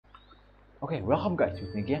Okay, welcome guys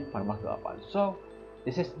with me again, Farmak 8. So,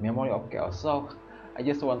 this is Memory of Chaos. So, I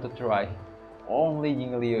just want to try only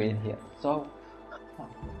Jingliu in here. So,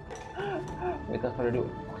 without further ado,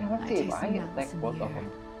 okay, let's see if I attack both of them.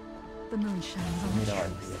 The moon shines on the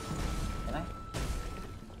truth. Can I?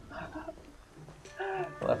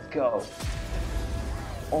 Let's go.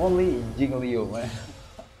 Only Jingliu, man.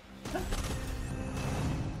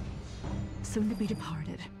 Soon to be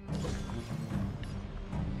departed.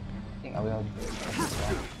 I think I will.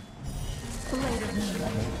 Blade of moon.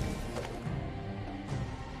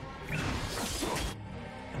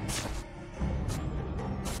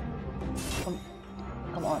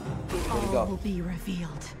 Come on. There we All go. will be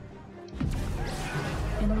revealed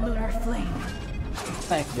in lunar flame.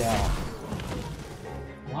 Thank down.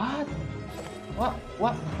 What?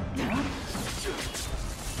 What?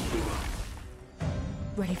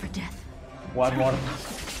 Ready for death. One more.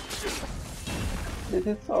 This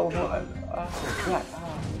is so fun.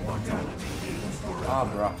 Oh, God.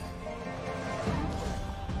 Bro.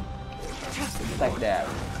 Like that.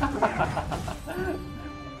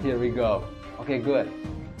 Here we go. Okay, good.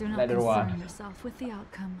 Do not Another concern one. yourself with the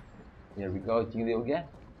outcome. Here we go, Jingliu again.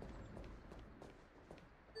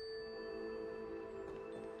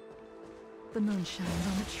 The moon shines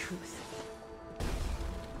on the truth.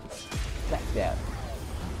 Like that.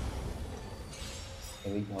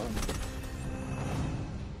 Here we go.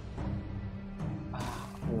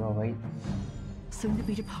 We will wait. Soon to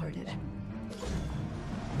be departed.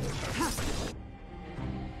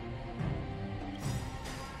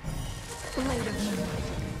 Blade of moonlight.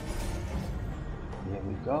 Here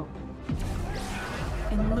we go.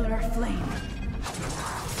 In lunar flame.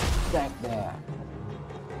 Like that.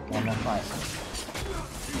 One more fight.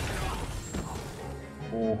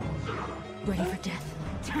 Oh, Ready for death.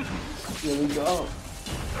 here we go.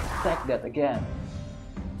 Take that again.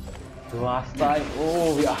 Last time.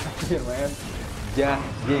 Oh, we are here, man. Just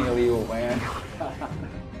Jingliu, man.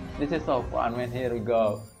 This is so fun, man. Here we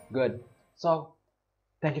go. Good. So,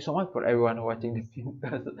 thank you so much for everyone watching this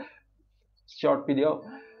short video.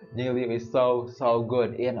 Jingliu is so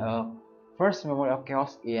good in first Memory of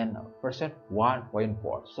Chaos in version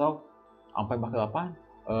 1.4. So, sampai bakal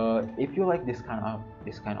 8. If you like this kind of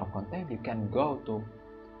content, you can go to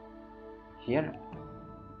here.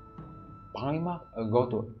 Go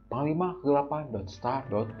to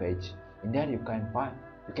panglima8.star.page. In there you can find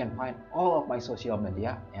all of my social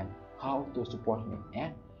media and how to support me,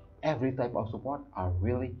 and every type of support are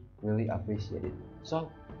really appreciated. So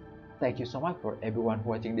thank you so much for everyone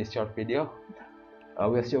watching this short video.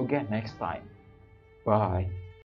 We'll see you again next time. Bye.